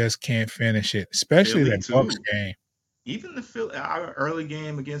they just can't finish it, especially that Bucks game. Even our early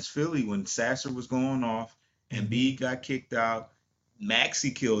game against Philly when Sasser was going off and B got kicked out,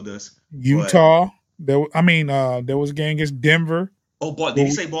 Maxey killed us. Utah, there was a game against Denver. Oh, did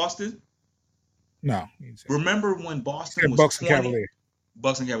he say Boston? No. Remember when Boston was Bucks 20? and Cavaliers.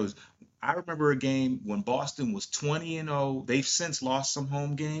 Bucks and Cavaliers. I remember a game when Boston was 20-0. They've since lost some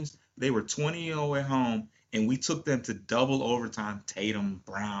home games. They were 20-0 at home, and we took them to double overtime. Tatum,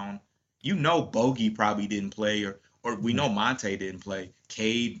 Brown. Bogey probably didn't play, or we know Monte didn't play.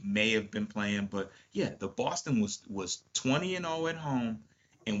 Cade may have been playing, but yeah, the Boston was 20-0 at home,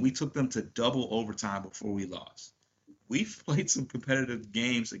 and we took them to double overtime before we lost. We've played some competitive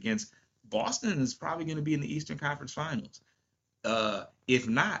games against Boston is probably going to be in the Eastern Conference Finals. If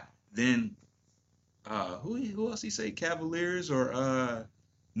not, then who else he say? Cavaliers or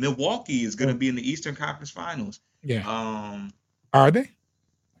Milwaukee is going to be in the Eastern Conference Finals. Yeah. Are they?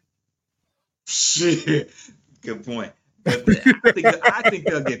 Shit. Good point. But I think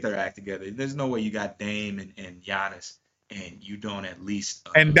they'll get their act together. There's no way you got Dame and Giannis and you don't at least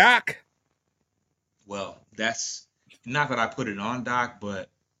and Doc. Well, that's not that I put it on Doc, but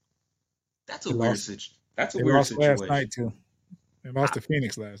that's a weird situation. That's a weird situation. Last night too. They lost to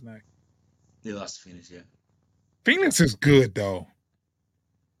Phoenix last night. They lost to Phoenix, yeah. Phoenix is good though.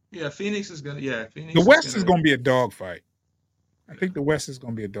 Yeah, Phoenix is gonna. Yeah, Phoenix. The West is gonna be a dogfight. I think the West is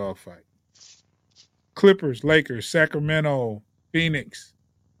gonna be a dogfight. Clippers, Lakers, Sacramento, Phoenix.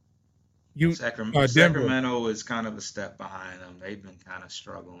 Sacramento is kind of a step behind them. They've been kind of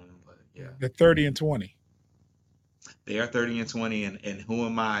struggling, but yeah. They're 30-20. They are 30-20, and who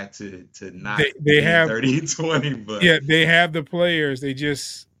am I to not They be have 30-20? But yeah, they have the players. They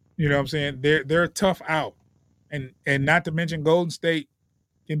just what I'm saying, they're a tough out. And not to mention Golden State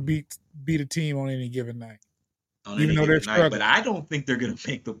can beat a team on any given night. on Even any though they're given night, but struggling. I don't think they're gonna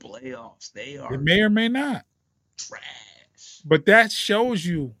make the playoffs. They They are may or may not. trash. But that shows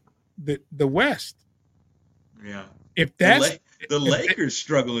you the West. Yeah, If the that's the if they, Lakers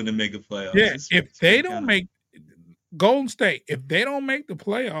struggling to make the playoffs. yeah, It's if they pretty don't kinda, make Golden State, if they don't make the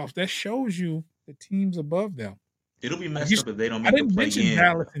playoffs, that shows you the teams above them. it'll be messed up if they don't I make the didn't play mention in.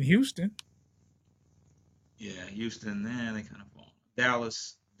 Dallas and Houston. Yeah, Houston, then they kind of fall.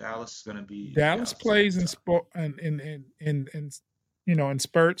 Dallas is gonna be Dallas plays in tough. sport in in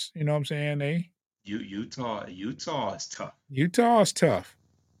spurts. You know what I'm saying? Utah is tough. Utah is tough.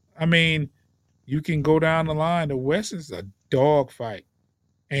 I mean, you can go down the line. The West is a dog fight,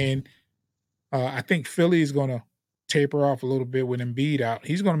 and I think Philly is going to taper off a little bit with Embiid out.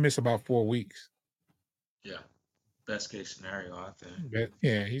 He's going to miss about 4 weeks. Yeah, best case scenario, I think. But,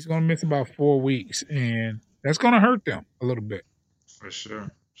 yeah, he's going to miss about 4 weeks, and that's going to hurt them a little bit. For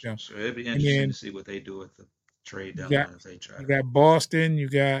sure. Yeah. So it'd be interesting to see what they do with the trade deadline if they try. You got Boston. You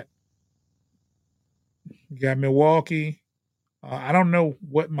got Milwaukee. I don't know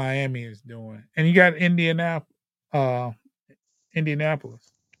what Miami is doing, and you got Indianapolis.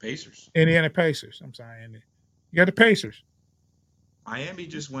 Pacers. Indiana Pacers. I'm sorry, Indy. You got the Pacers. Miami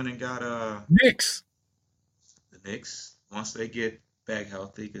just went and got Knicks. the Knicks once they get back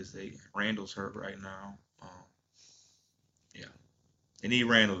healthy because Randall's hurt right now. Yeah, they need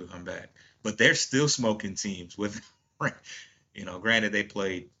Randall to come back, but they're still smoking teams with, granted they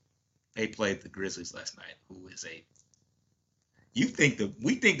played the Grizzlies last night, who is we think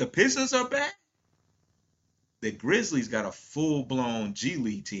the Pistons are back. The Grizzlies got a full-blown G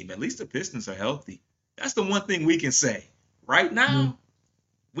League team. At least the Pistons are healthy. That's the one thing we can say. Right now,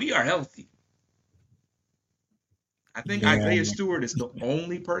 we are healthy. I think Isaiah Stewart is the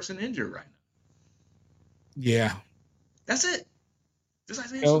only person injured right now. Yeah. That's it. Just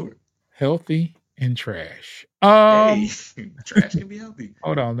Isaiah Stewart. Healthy and trash. Hey, trash can be healthy.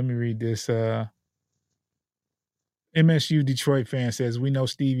 Hold on, let me read this. MSU Detroit fan says, we know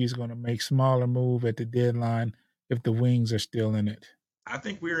Stevie is going to make smaller move at the deadline if the Wings are still in it. I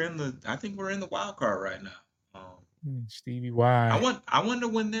think we're in the wild card right now. Stevie, why? I wonder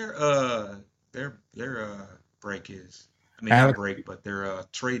when their break is. I mean, not break, but their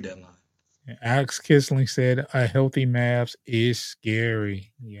trade deadline. Alex Kissling said a healthy Mavs is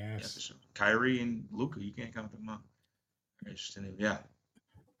scary. Yes. Yeah, for sure. Kyrie and Luka, you can't count them out. Interesting. Yeah.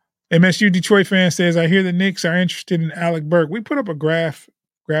 MSU Detroit fan says, I hear the Knicks are interested in Alec Burke. We put up a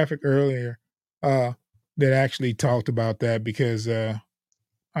graphic earlier that actually talked about that because and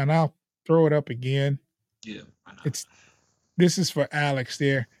I'll throw it up again. Yeah, I know. This is for Alex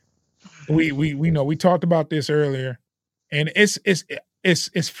there. We know we talked about this earlier. And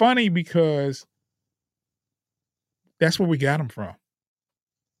it's funny because that's where we got him from.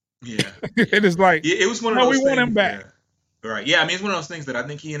 Yeah. It is like it was one of those we things. Want him back. Yeah. Right. Yeah, I mean, it's one of those things that I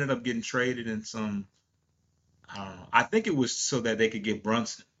think he ended up getting traded in some, I don't know. I think it was so that they could get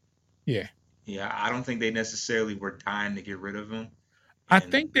Brunson. Yeah. Yeah, I don't think they necessarily were dying to get rid of him. I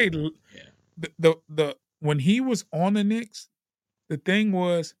think they the when he was on the Knicks, the thing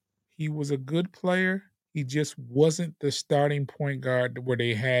was he was a good player. He just wasn't the starting point guard where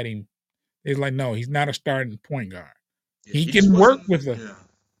they had him. It's like, no, he's not a starting point guard. Yeah, he can work with them, yeah.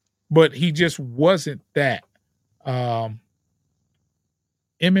 But he just wasn't that.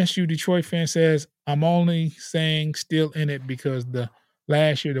 MSU Detroit fan says, I'm only saying still in it because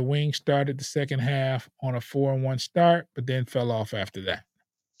last year the Wings started the second half on a 4-1 start, but then fell off after that.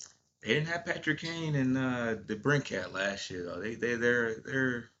 They didn't have Patrick Kane and the Brinkat last year though.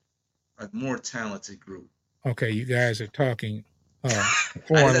 They're a more talented group. Okay, you guys are talking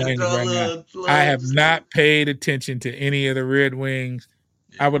foreign language right now. I have not paid attention to any of the Red Wings.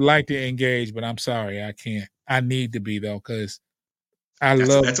 Yeah. I would like to engage, but I'm sorry, I can't. I need to be though, because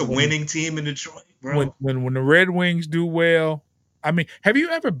that's a winning team in Detroit, bro. When the Red Wings do well, I mean, have you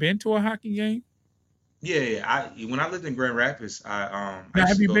ever been to a hockey game? Yeah. When I lived in Grand Rapids,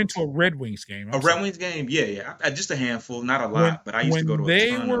 have you been to a Red Wings game? Red Wings game? Yeah. Just a handful, not a lot, but I used to go to a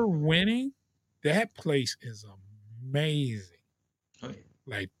ton. When they were winning, that place is amazing. Oh, yeah.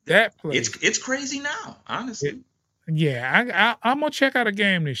 Like that place, it's crazy now, honestly. I'm gonna check out a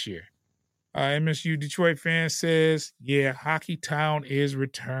game this year. MSU Detroit fan says, yeah, Hockey Town is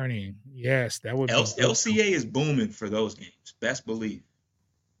returning. Yes, that would be LCA is booming for those games. Best believe.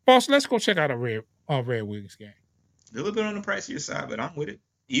 Boss, let's go check out a Red Wings game. A little bit on the pricier side, but I'm with it.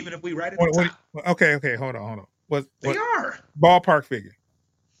 Even if we right at the top. Okay, hold on. They are. ballpark figure?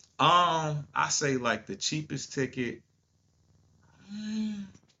 I say like the cheapest ticket, mm,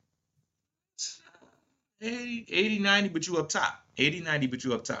 80, 90, but you up top. 80, 90, but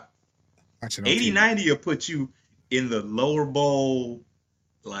you up top. Watching on 80, TV. 90 will put you in the lower bowl,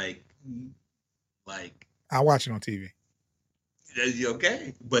 like I watch it on TV.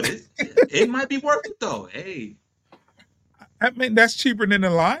 okay, but it might be worth it though. Hey, I mean, that's cheaper than the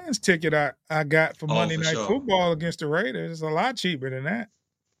Lions ticket I got for Monday for Night sure. Football against the Raiders. It's a lot cheaper than that.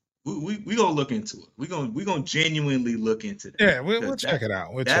 We gonna look into it. We gonna genuinely look into that. Yeah, we'll check it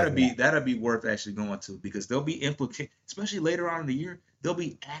out. That'll be worth actually going to, because there'll be implications, especially later on in the year. There'll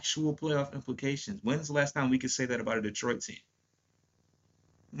be actual playoff implications. When's the last time we could say that about a Detroit team?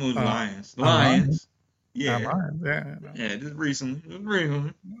 Lions. Yeah. Yeah, just recently.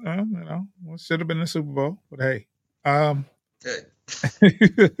 Well, should have been the Super Bowl, but hey. Good.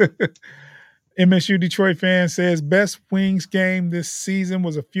 MSU Detroit fan says best Wings game this season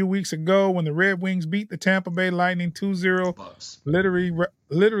was a few weeks ago when the Red Wings beat the Tampa Bay Lightning 2-0. Bucks.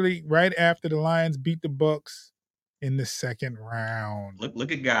 Literally right after the Lions beat the Bucks in the second round.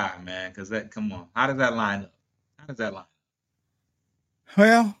 Look at Guy, man, because come on. How does that line up?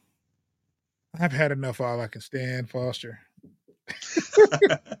 Well, I've had enough all I can stand, Foster.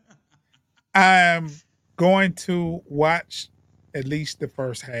 I'm going to watch at least the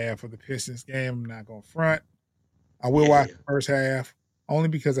first half of the Pistons game. I'm not going to front. I will watch the first half only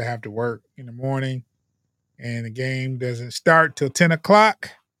because I have to work in the morning, and the game doesn't start till 10 o'clock,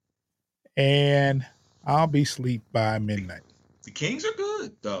 and I'll be asleep by midnight. The Kings are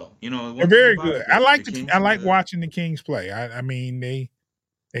good, though. They're very good. I like watching the Kings play. I mean, they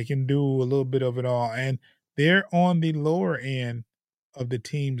can do a little bit of it all, and they're on the lower end of the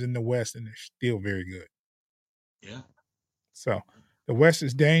teams in the West, and they're still very good. Yeah. So the West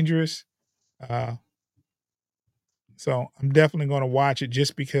is dangerous. So I'm definitely going to watch it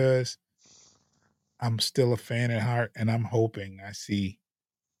just because I'm still a fan at heart, and I'm hoping I see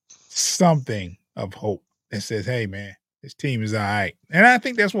something of hope that says, hey, man, this team is all right. And I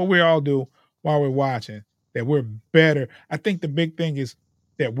think that's what we all do while we're watching, that we're better. I think the big thing is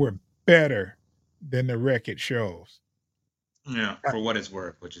that we're better than the record shows. Yeah, for what it's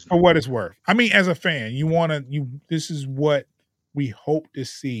worth, for what it's worth. I mean, as a fan, this is what we hope to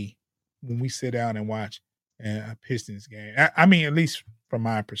see when we sit down and watch a Pistons game. I mean, at least from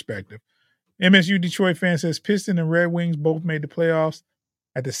my perspective. MSU Detroit fan says Pistons and Red Wings both made the Playoffs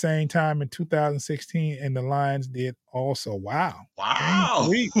at the same time in 2016, and the Lions did also. Wow.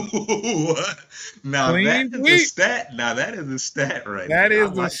 Now that is a stat. Now that is a stat right there. That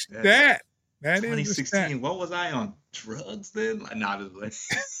is a stat. That 2016. What was I on drugs then? Not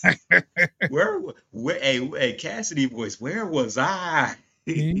where? Hey, Cassidy voice. Where was I?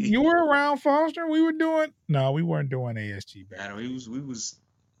 You were around, Foster. We were doing. No, we weren't doing ASG back. Yeah, we was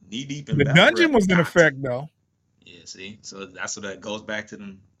knee deep in the dungeon was in effect though. Yeah, see, so that's what that goes back to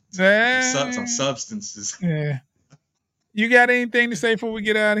them. Some substances. Yeah. You got anything to say before we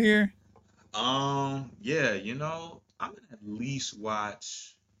get out of here? Yeah, I'm gonna at least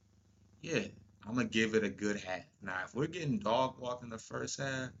watch. Yeah, I'm gonna give it a good half. Now, if we're getting dog walked in the first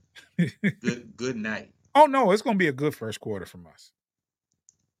half, good night. Oh no, it's gonna be a good first quarter from us.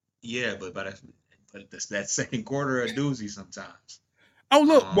 Yeah, but that second quarter a doozy sometimes. Oh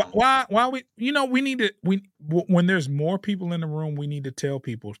look, why we need to when there's more people in the room, we need to tell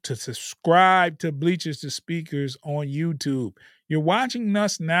people to subscribe to Bleachers to Speakers on YouTube. You're watching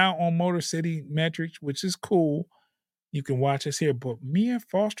us now on Motor City Metrics, which is cool. You can watch us here, but me and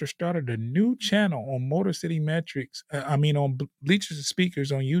Foster started a new channel on Motor City Metrics. On Bleachers to Speakers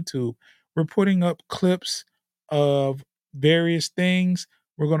on YouTube. We're putting up clips of various things.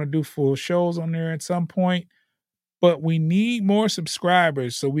 We're going to do full shows on there at some point. But we need more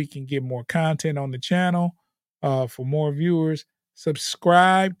subscribers so we can get more content on the channel for more viewers.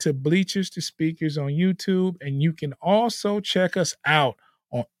 Subscribe to Bleachers to Speakers on YouTube, and you can also check us out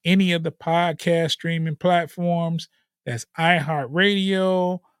on any of the podcast streaming platforms. That's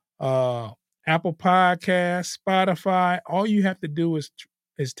iHeartRadio, Apple Podcasts, Spotify. All you have to do is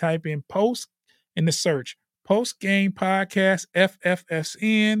type in post in the search, Post Game Podcast,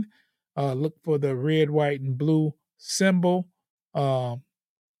 FFSN. Look for the red, white, and blue symbol, and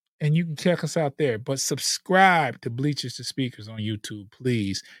you can check us out there. But subscribe to Bleachers to Speakers on YouTube,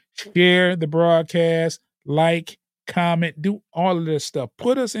 please. Share the broadcast, like, comment, do all of this stuff.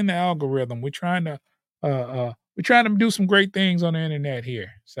 Put us in the algorithm. We're trying to do some great things on the internet here.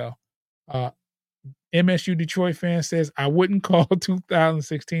 So, MSU Detroit fan says, I wouldn't call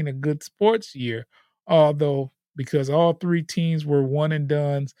 2016 a good sports year, although because all three teams were one and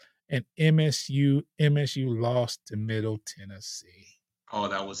dones and MSU lost to Middle Tennessee. Oh,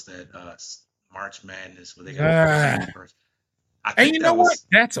 that was that March Madness where they got first. And you know what?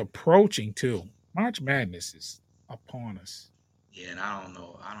 That's approaching too. March Madness is upon us. Yeah, and I don't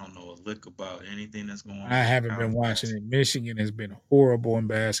know a lick about anything that's going on. I haven't been watching it. Michigan has been horrible in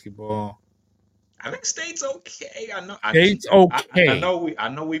basketball. I think State's okay. State's okay. I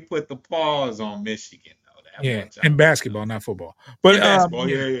know we put the pause on Michigan though. Yeah, in basketball, not football. But basketball,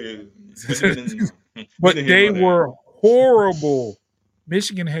 yeah. But they were horrible.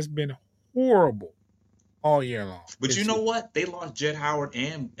 Michigan has been horrible all year long. But you know what? They lost Jett Howard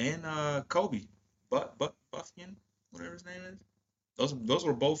and Kobe, Bufkin, whatever his name is. Those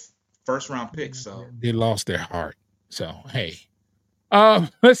were both first round picks. So they lost their heart. So hey,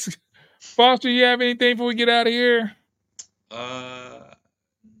 let's. Foster, you have anything before we get out of here? Now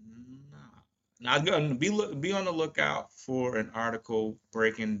be on the lookout for an article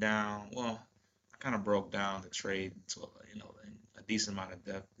breaking down. Well, I kind of broke down the trade to a decent amount of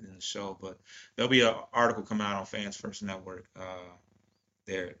depth in the show, but there'll be an article coming out on Fans First Network.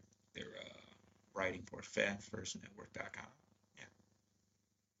 They're writing for fansfirstnetwork.com.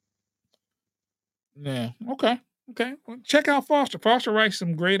 Yeah. Okay. Well, check out Foster. Foster writes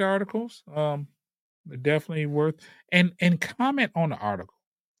some great articles. They're definitely worth and comment on the article.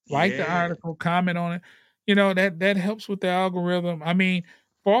 Like the article, comment on it. You know, that helps with the algorithm. I mean,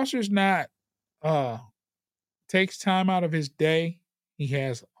 Foster's not takes time out of his day. He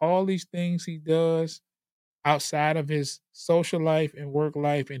has all these things he does outside of his social life and work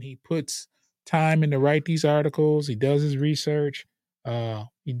life, and he puts time in to write these articles. He does his research.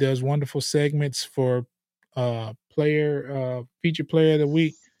 He does wonderful segments for feature player of the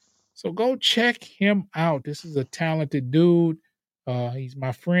week. So go check him out. This is a talented dude. He's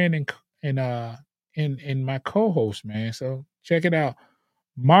my friend and my co-host, man. So check it out.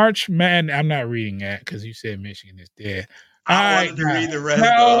 March Madness. I'm not reading that because you said Michigan is dead. I wanted to read the rest.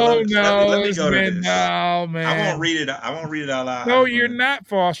 Let me go to this. No, man. I won't read it out loud. No, you're not,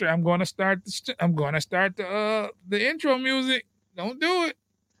 Foster. I'm going to start the intro music. Don't do it.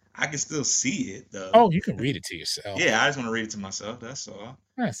 I can still see it though. Oh, you can read it to yourself. Yeah, I just want to read it to myself. That's all.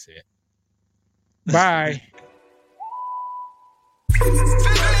 That's it. Bye.